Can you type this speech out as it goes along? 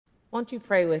Won't you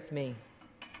pray with me?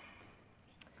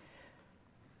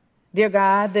 Dear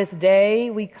God, this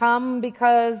day we come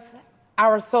because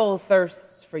our soul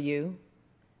thirsts for you.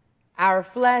 Our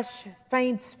flesh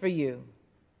faints for you,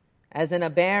 as in a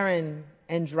barren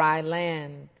and dry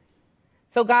land.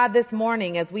 So God, this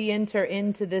morning, as we enter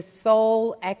into this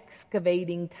soul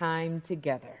excavating time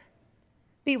together,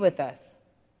 be with us.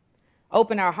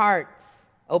 Open our hearts,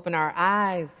 open our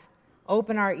eyes,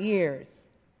 open our ears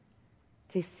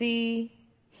to see,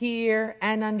 hear,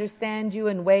 and understand you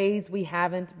in ways we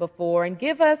haven't before. And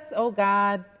give us, oh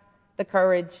God, the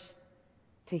courage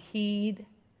to heed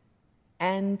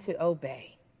and to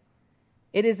obey.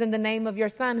 It is in the name of your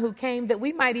Son who came that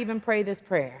we might even pray this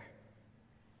prayer,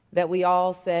 that we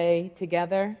all say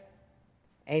together,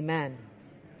 Amen.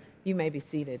 You may be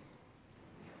seated.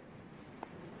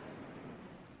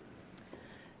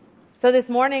 So this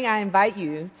morning I invite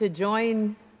you to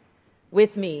join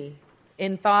with me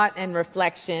in thought and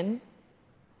reflection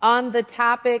on the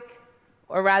topic,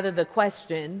 or rather the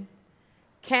question,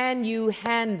 can you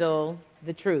handle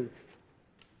the truth?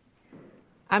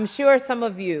 I'm sure some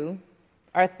of you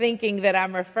are thinking that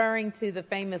I'm referring to the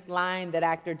famous line that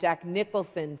actor Jack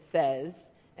Nicholson says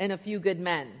in A Few Good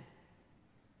Men.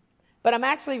 But I'm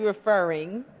actually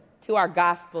referring to our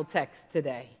gospel text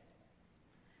today.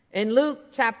 In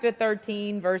Luke chapter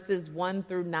 13, verses 1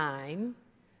 through 9,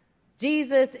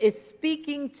 Jesus is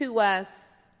speaking to us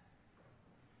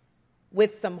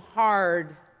with some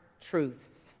hard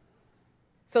truths.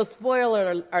 So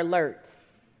spoiler alert,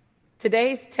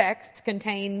 today's text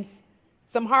contains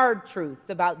some hard truths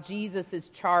about Jesus'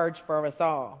 charge for us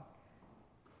all.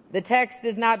 The text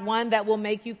is not one that will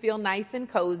make you feel nice and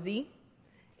cozy.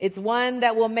 It's one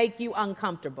that will make you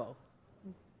uncomfortable.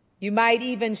 You might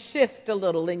even shift a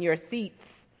little in your seats,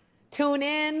 tune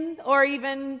in, or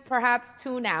even perhaps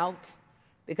tune out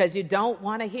because you don't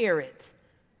want to hear it.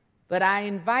 But I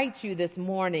invite you this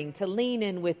morning to lean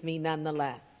in with me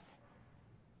nonetheless,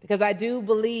 because I do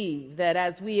believe that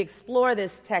as we explore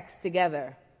this text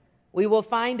together, we will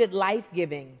find it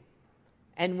life-giving,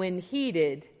 and when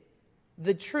heeded,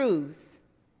 the truth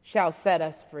shall set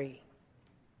us free.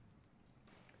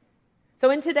 So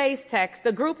in today's text,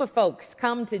 a group of folks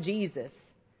come to Jesus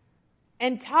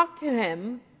and talk to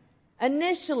him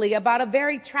initially about a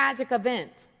very tragic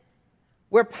event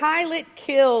where Pilate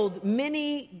killed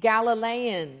many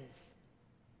Galileans.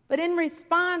 But in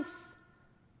response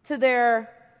to their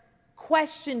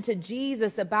question to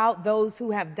Jesus about those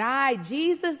who have died,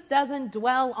 Jesus doesn't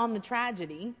dwell on the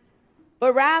tragedy,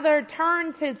 but rather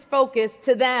turns his focus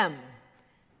to them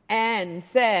and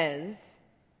says,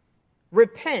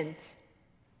 repent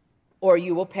or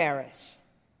you will perish.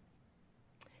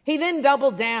 He then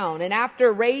doubled down, and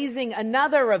after raising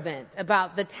another event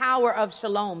about the Tower of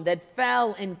Siloam that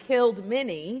fell and killed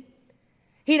many,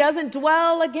 he doesn't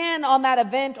dwell again on that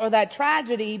event or that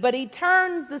tragedy, but he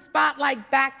turns the spotlight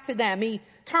back to them. He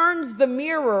turns the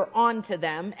mirror onto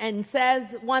them and says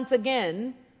once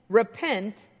again,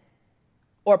 repent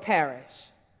or perish.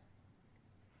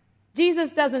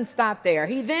 Jesus doesn't stop there.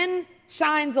 He then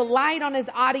shines a light on his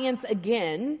audience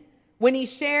again when he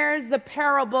shares the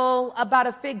parable about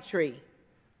a fig tree.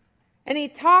 And he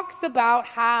talks about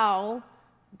how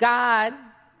God,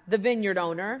 the vineyard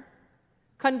owner,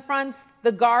 confronts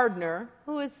the gardener,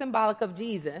 who is symbolic of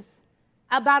Jesus,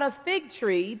 about a fig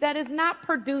tree that is not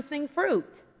producing fruit.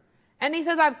 And he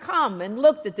says, I've come and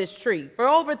looked at this tree for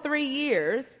over 3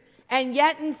 years, and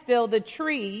yet and still the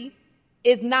tree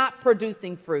is not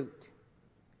producing fruit.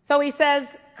 So he says,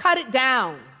 cut it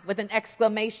down, with an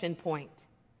exclamation point.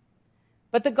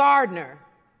 But the gardener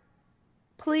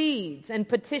pleads and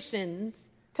petitions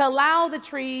to allow the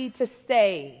tree to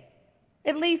stay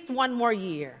at least 1 more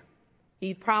year.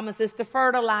 He promises to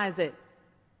fertilize it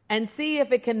and see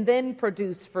if it can then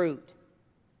produce fruit.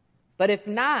 But if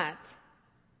not,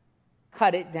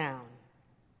 cut it down.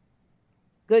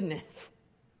 Goodness.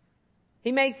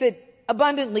 He makes it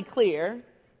abundantly clear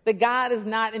that God is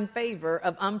not in favor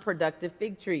of unproductive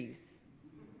fig trees.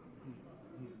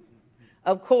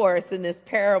 Of course, in this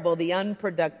parable, the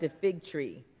unproductive fig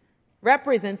tree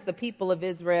represents the people of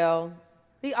Israel,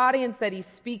 the audience that he's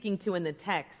speaking to in the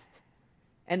text,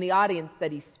 and the audience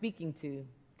that he's speaking to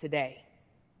today.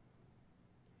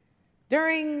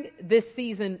 During this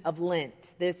season of Lent,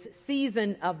 this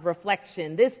season of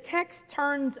reflection, this text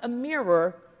turns a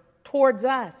mirror towards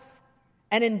us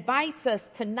and invites us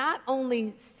to not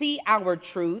only see our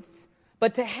truths,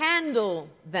 but to handle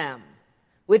them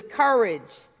with courage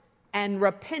and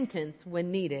repentance when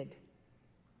needed.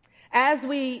 As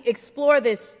we explore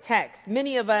this text,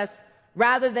 many of us,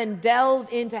 rather than delve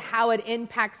into how it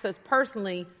impacts us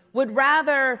personally, would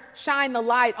rather shine the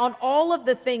light on all of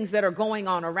the things that are going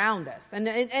on around us. And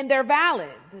they're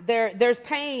valid. There's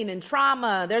pain and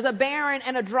trauma. There's a barren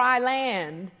and a dry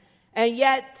land. And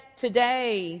yet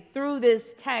today, through this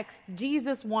text,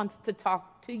 Jesus wants to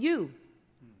talk to you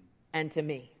and to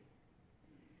me.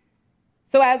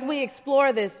 So as we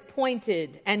explore this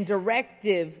pointed and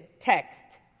directive text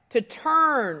to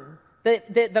turn,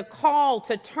 the call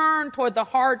to turn toward the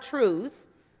hard truth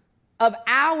of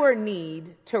our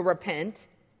need to repent,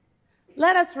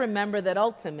 let us remember that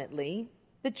ultimately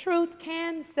the truth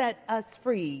can set us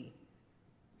free.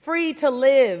 Free to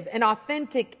live an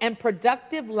authentic and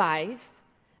productive life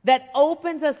that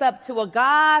opens us up to a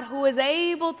God who is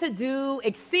able to do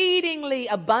exceedingly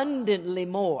abundantly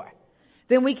more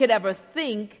than we could ever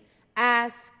think,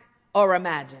 ask, or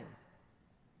imagine.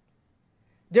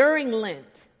 During Lent,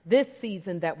 this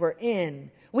season that we're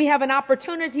in, we have an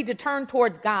opportunity to turn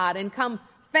towards God and come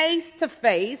face to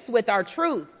face with our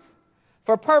truths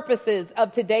for purposes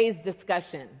of today's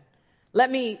discussion. Let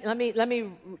me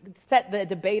set the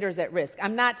debaters at risk.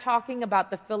 I'm not talking about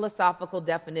the philosophical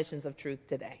definitions of truth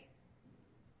today,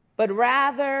 but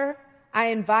rather I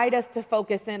invite us to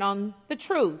focus in on the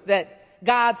truth that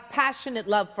God's passionate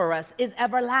love for us is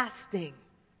everlasting.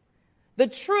 The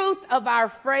truth of our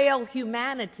frail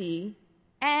humanity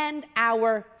and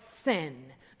our sin.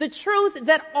 The truth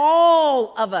that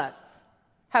all of us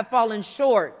have fallen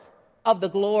short of the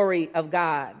glory of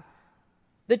God.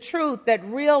 The truth that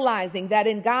realizing that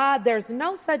in God there's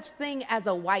no such thing as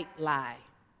a white lie.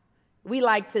 We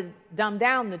like to dumb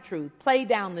down the truth, play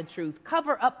down the truth,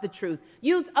 cover up the truth,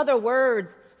 use other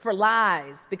words for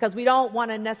lies because we don't want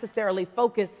to necessarily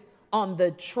focus on the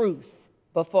truth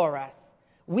before us.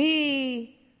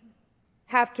 We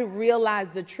have to realize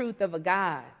the truth of a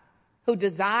God who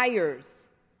desires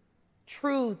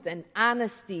truth and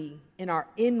honesty in our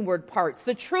inward parts.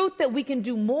 The truth that we can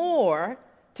do more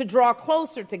to draw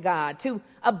closer to God, to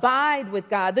abide with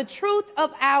God. The truth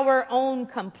of our own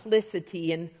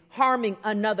complicity in harming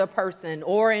another person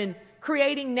or in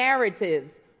creating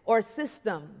narratives or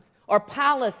systems or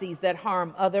policies that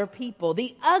harm other people.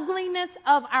 The ugliness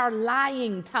of our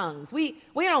lying tongues. We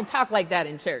don't talk like that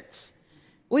in church.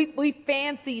 We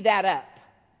fancy that up.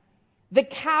 The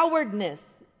cowardness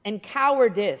and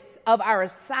cowardice of our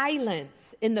silence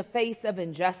in the face of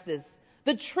injustice.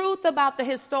 The truth about the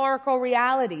historical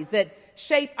realities that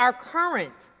shape our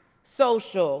current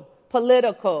social,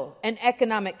 political, and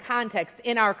economic context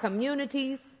in our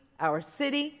communities, our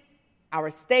city, our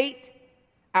state,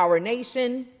 our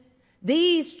nation.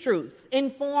 These truths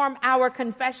inform our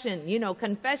confession. You know,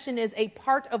 confession is a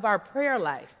part of our prayer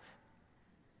life.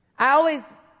 I always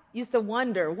used to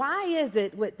wonder, why is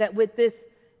it that with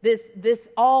this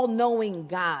all-knowing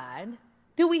God,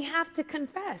 do we have to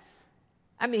confess?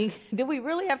 I mean, do we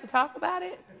really have to talk about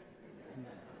it?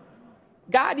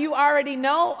 God, you already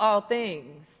know all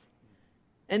things.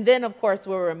 And then, of course,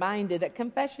 we're reminded that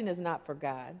confession is not for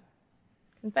God.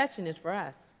 Confession is for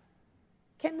us.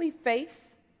 Can we face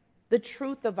the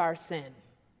truth of our sin?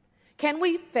 Can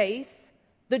we face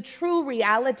the true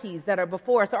realities that are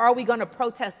before us, or are we going to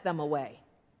protest them away?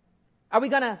 Are we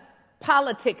going to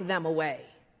politic them away?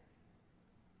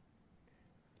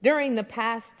 During the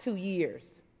past 2 years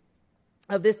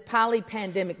of this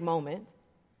poly-pandemic moment,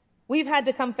 we've had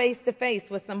to come face to face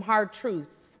with some hard truths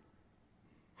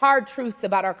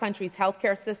about our country's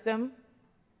healthcare system,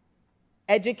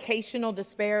 educational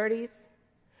disparities,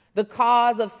 the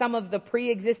cause of some of the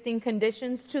pre-existing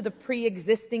conditions to the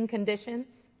pre-existing conditions,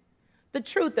 the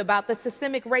truth about the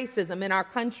systemic racism in our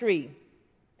country,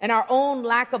 and our own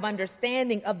lack of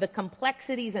understanding of the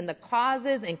complexities and the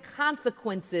causes and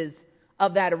consequences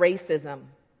of that racism.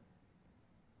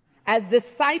 As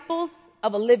disciples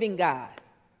of a living God,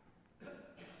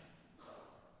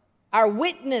 our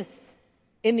witness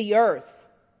in the earth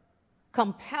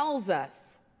compels us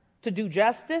to do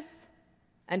justice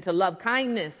and to love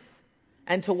kindness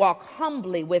and to walk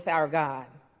humbly with our God.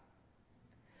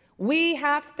 We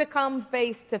have to come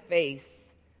face to face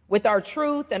with our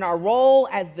truth and our role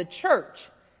as the church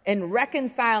in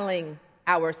reconciling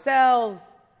ourselves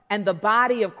and the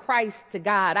body of Christ to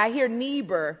God. I hear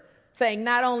Niebuhr saying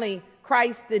not only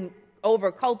Christ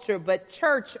over culture, but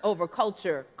church over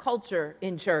culture, culture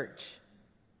in church.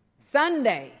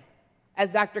 Sunday, as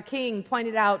Dr. King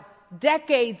pointed out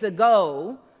decades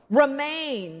ago,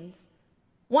 remains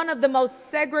one of the most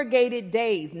segregated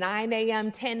days, 9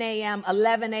 a.m., 10 a.m.,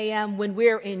 11 a.m., when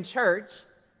we're in church,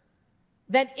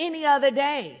 than any other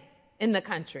day in the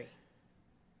country.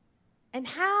 And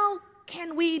how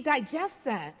can we digest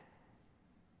that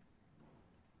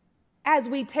as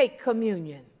we take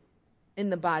communion in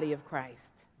the body of Christ?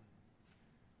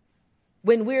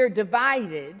 when we're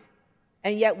divided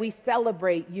and yet we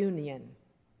celebrate union?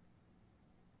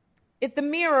 If the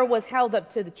mirror was held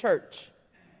up to the church,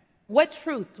 what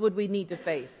truths would we need to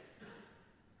face?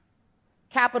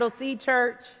 Capital C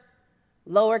church,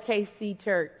 lowercase c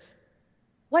church.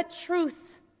 What truths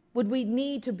would we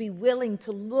need to be willing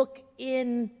to look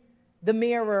in the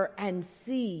mirror and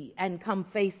see and come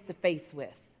face to face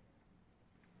with?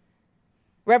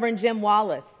 Reverend Jim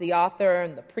Wallace, the author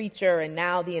and the preacher and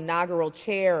now the inaugural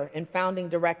chair and founding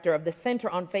director of the Center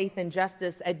on Faith and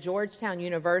Justice at Georgetown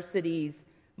University's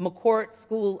McCourt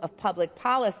School of Public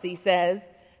Policy, says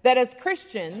that as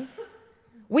Christians,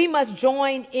 we must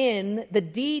join in the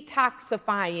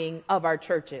detoxifying of our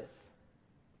churches.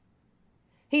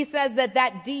 He says that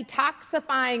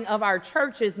detoxifying of our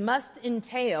churches must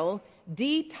entail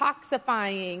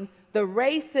detoxifying the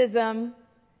racism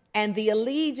and the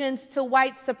allegiance to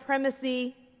white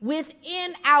supremacy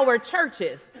within our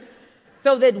churches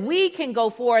so that we can go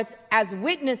forth as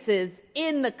witnesses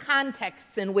in the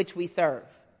contexts in which we serve.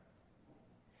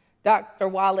 Dr.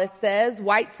 Wallace says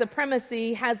white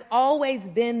supremacy has always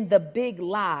been the big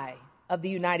lie of the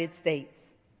United States.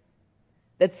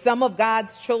 That some of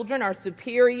God's children are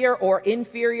superior or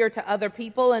inferior to other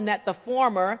people, and that the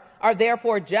former are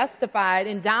therefore justified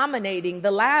in dominating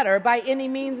the latter by any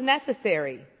means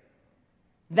necessary.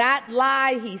 That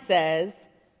lie, he says,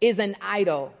 is an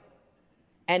idol,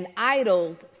 and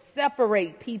idols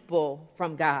separate people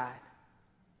from God.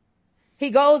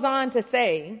 He goes on to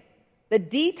say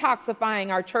that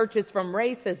detoxifying our churches from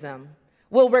racism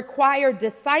will require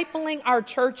discipling our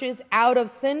churches out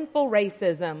of sinful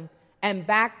racism and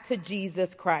back to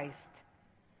Jesus Christ.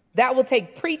 That will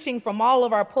take preaching from all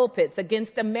of our pulpits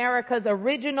against America's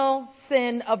original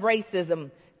sin of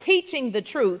racism, teaching the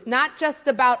truth, not just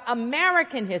about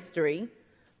American history,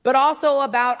 but also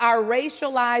about our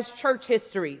racialized church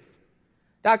histories.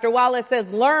 Dr. Wallace says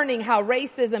learning how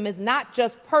racism is not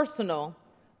just personal,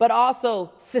 but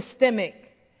also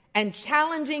systemic, and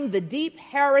challenging the deep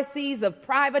heresies of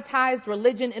privatized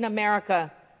religion in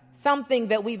America, something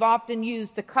that we've often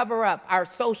used to cover up our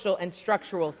social and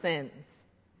structural sins.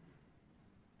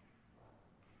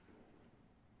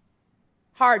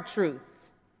 Hard truths.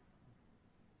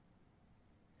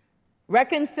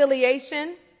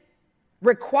 Reconciliation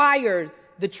requires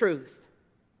the truth.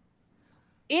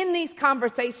 In these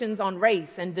conversations on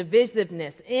race and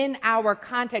divisiveness in our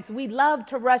context, we love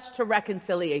to rush to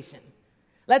reconciliation.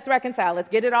 Let's reconcile. Let's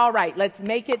get it all right. Let's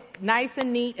make it nice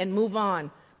and neat and move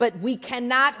on. But we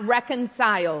cannot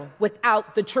reconcile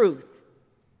without the truth,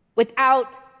 without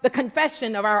the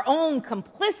confession of our own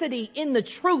complicity in the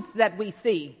truth that we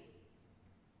see.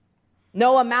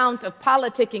 No amount of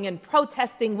politicking and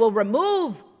protesting will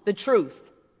remove the truth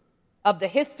of the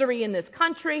history in this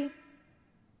country,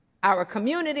 our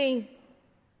community,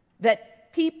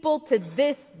 that people to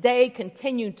this day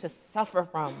continue to suffer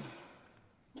from.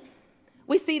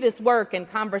 We see this work and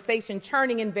conversation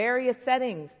churning in various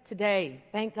settings today.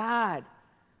 Thank God.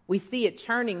 We see it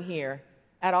churning here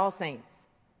at All Saints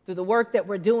through the work that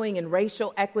we're doing in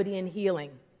racial equity and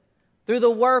healing, through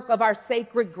the work of our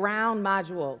Sacred Ground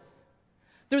modules,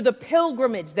 through the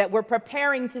pilgrimage that we're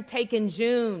preparing to take in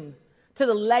June to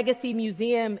the Legacy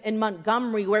Museum in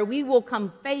Montgomery, where we will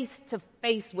come face to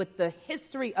face with the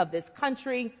history of this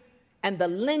country and the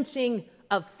lynching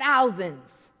of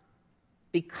thousands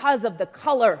because of the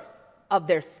color of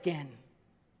their skin.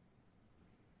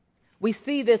 We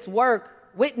see this work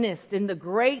witnessed in the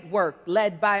great work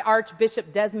led by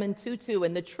Archbishop Desmond Tutu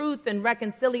and the Truth and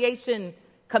Reconciliation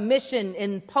Commission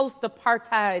in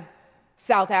post-apartheid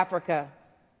South Africa.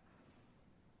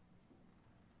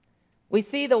 We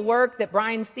see the work that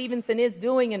Brian Stevenson is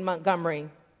doing in Montgomery,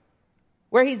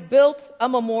 where he's built a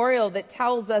memorial that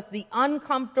tells us the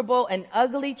uncomfortable and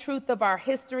ugly truth of our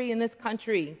history in this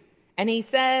country. And he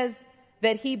says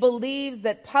that he believes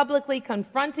that publicly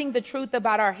confronting the truth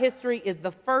about our history is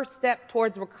the first step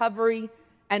towards recovery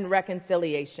and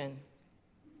reconciliation.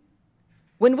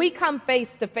 When we come face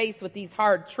to face with these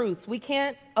hard truths, we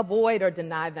can't avoid or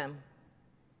deny them.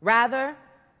 Rather,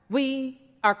 we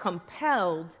are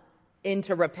compelled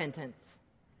into repentance.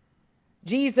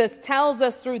 Jesus tells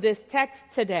us through this text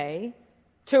today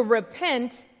to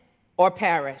repent or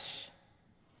perish.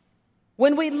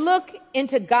 When we look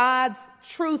into God's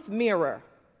truth mirror,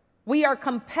 we are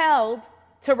compelled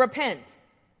to repent.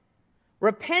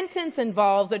 Repentance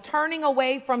involves a turning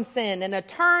away from sin and a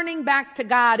turning back to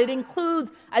God. It includes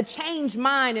a changed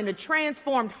mind and a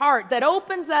transformed heart that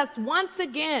opens us once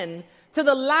again to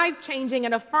the life-changing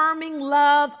and affirming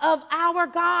love of our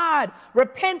God.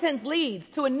 Repentance leads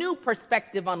to a new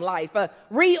perspective on life, a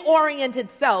reoriented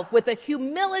self with a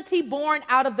humility born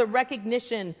out of the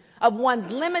recognition of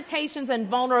one's limitations and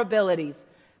vulnerabilities.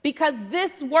 Because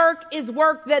this work is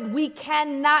work that we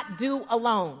cannot do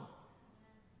alone.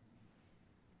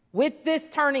 With this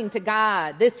turning to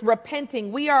God, this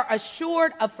repenting, we are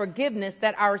assured of forgiveness,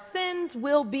 that our sins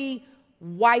will be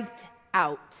wiped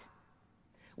out.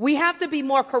 We have to be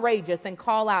more courageous and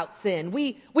call out sin.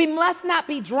 We must not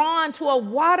be drawn to a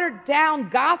watered-down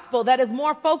gospel that is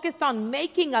more focused on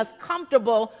making us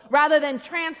comfortable rather than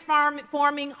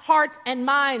transforming hearts and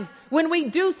minds. When we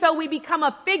do so, we become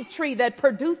a fig tree that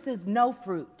produces no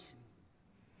fruit.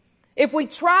 If we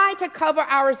try to cover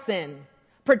our sin,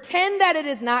 pretend that it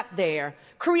is not there,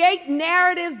 create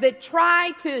narratives that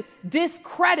try to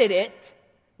discredit it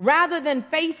rather than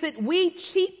face it, we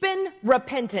cheapen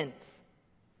repentance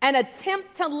and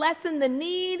attempt to lessen the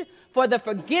need for the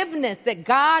forgiveness that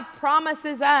God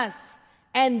promises us,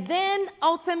 and then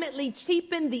ultimately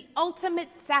cheapen the ultimate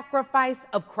sacrifice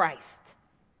of Christ.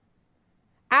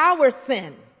 Our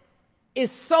sin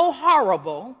is so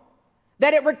horrible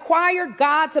that it required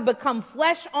God to become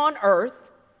flesh on earth,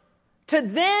 to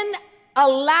then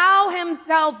allow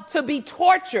himself to be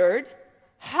tortured,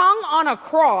 hung on a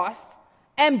cross,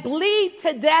 and bleed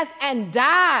to death and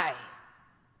die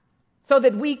so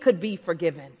that we could be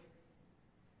forgiven.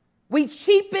 We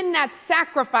cheapen that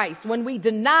sacrifice when we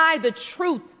deny the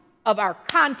truth of our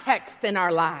context in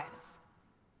our lives.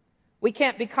 We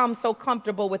can't become so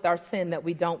comfortable with our sin that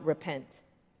we don't repent.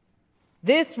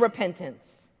 This repentance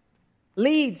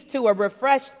leads to a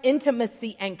refreshed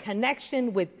intimacy and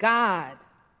connection with God.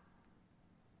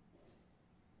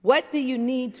 What do you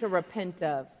need to repent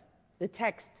of? The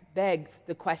text begs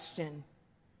the question.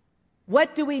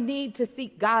 What do we need to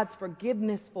seek God's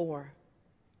forgiveness for?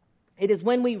 It is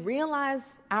when we realize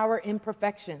our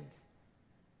imperfections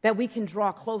that we can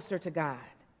draw closer to God.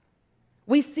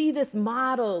 We see this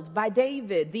modeled by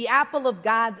David, the apple of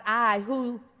God's eye,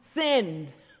 who sinned,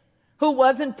 who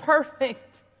wasn't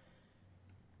perfect.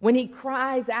 When he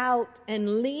cries out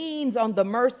and leans on the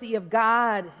mercy of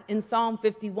God in Psalm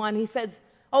 51, he says,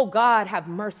 "Oh God, have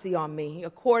mercy on me,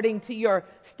 according to your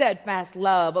steadfast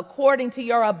love, according to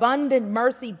your abundant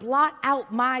mercy, blot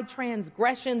out my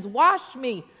transgressions, wash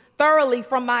me thoroughly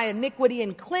from my iniquity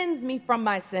and cleanse me from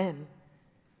my sin."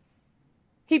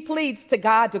 He pleads to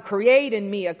God to create in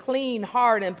me a clean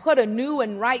heart and put a new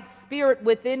and right spirit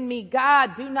within me.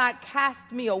 God, do not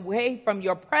cast me away from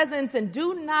your presence, and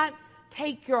do not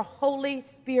take your Holy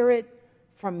Spirit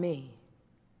from me.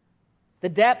 The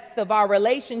depth of our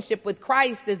relationship with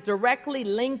Christ is directly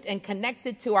linked and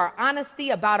connected to our honesty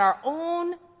about our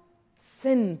own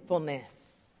sinfulness.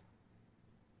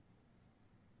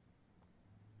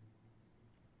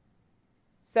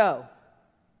 So,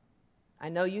 I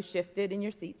know you shifted in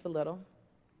your seats a little.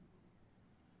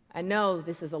 I know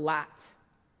this is a lot.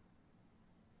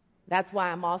 That's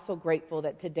why I'm also grateful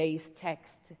that today's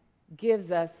text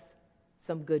gives us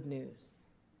some good news.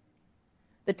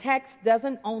 The text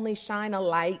doesn't only shine a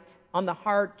light on the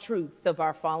hard truths of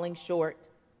our falling short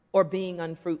or being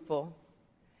unfruitful.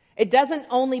 It doesn't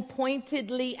only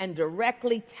pointedly and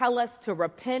directly tell us to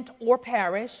repent or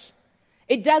perish.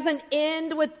 It doesn't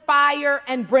end with fire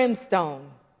and brimstone.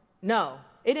 No,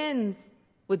 it ends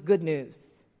with good news.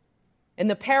 In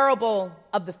the parable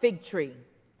of the fig tree,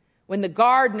 when the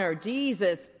gardener,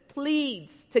 Jesus,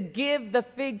 pleads to give the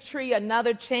fig tree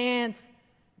another chance,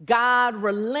 God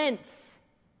relents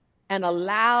and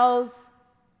allows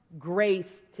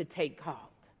grace to take hold.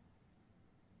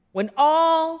 When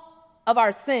all of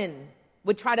our sin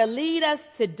would try to lead us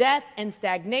to death and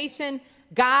stagnation,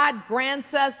 God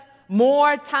grants us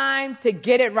more time to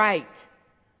get it right.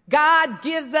 God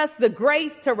gives us the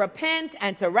grace to repent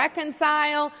and to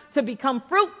reconcile, to become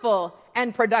fruitful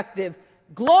and productive.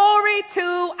 Glory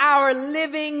to our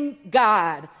living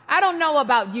God. I don't know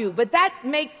about you, but that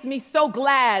makes me so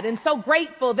glad and so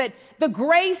grateful that the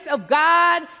grace of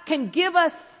God can give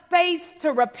us space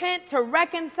to repent, to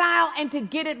reconcile, and to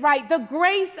get it right. The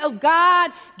grace of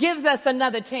God gives us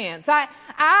another chance.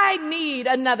 I need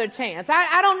another chance.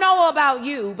 I don't know about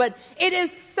you, but it is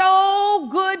so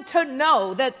good to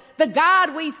know that the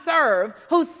God we serve,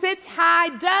 who sits high,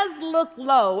 does look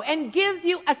low and gives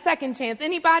you a second chance.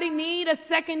 Anybody need a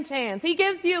second chance? He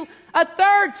gives you a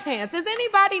third chance. Does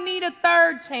anybody need a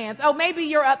third chance? Oh, maybe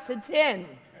you're up to 10.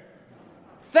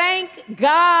 Thank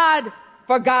God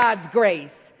for God's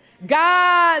grace.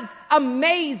 God's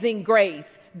amazing grace,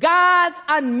 God's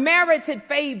unmerited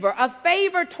favor, a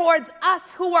favor towards us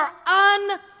who are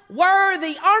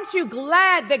worthy. Aren't you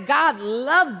glad that God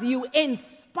loves you in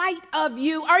spite of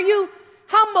you? Are you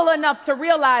humble enough to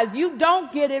realize you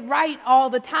don't get it right all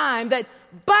the time, that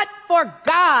but for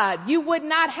God, you would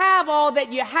not have all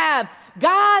that you have?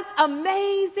 God's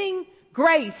amazing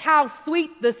grace, how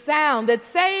sweet the sound that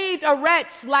saved a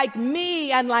wretch like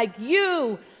me and like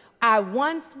you. I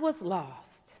once was lost,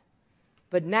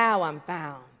 but now I'm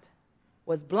found.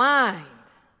 Was blind,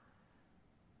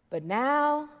 but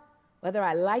now, whether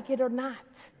I like it or not,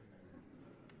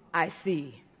 I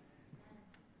see.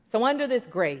 So under this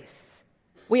grace,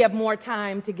 we have more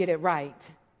time to get it right,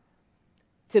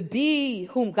 to be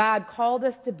whom God called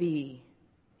us to be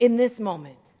in this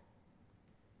moment.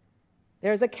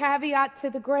 There's a caveat to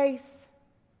the grace.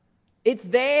 It's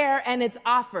there and it's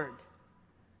offered.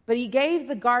 But he gave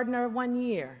the gardener 1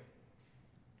 year.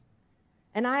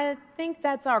 And I think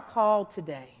that's our call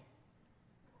today,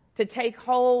 to take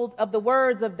hold of the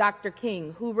words of Dr.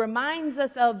 King, who reminds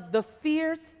us of the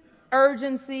fierce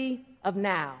urgency of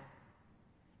now.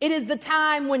 It is the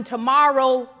time when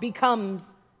tomorrow becomes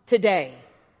today.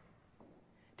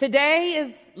 Today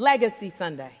is Legacy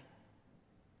Sunday.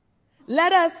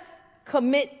 Let us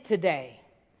commit today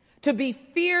to be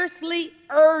fiercely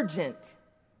urgent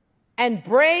and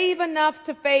brave enough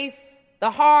to face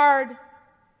the hard,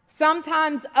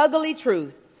 sometimes ugly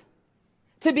truths,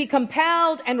 to be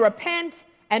compelled and repent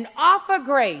and offer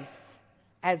grace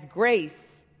as grace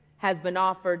has been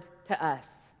offered to us.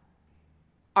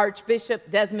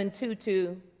 Archbishop Desmond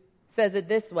Tutu says it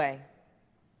this way: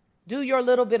 do your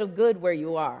little bit of good where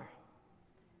you are.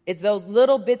 It's those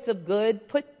little bits of good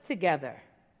put together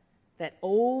that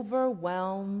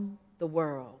overwhelm the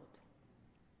world.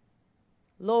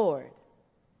 Lord,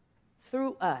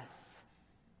 through us,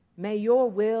 may your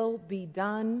will be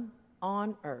done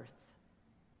on earth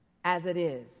as it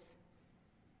is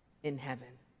in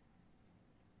heaven.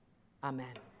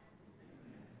 Amen.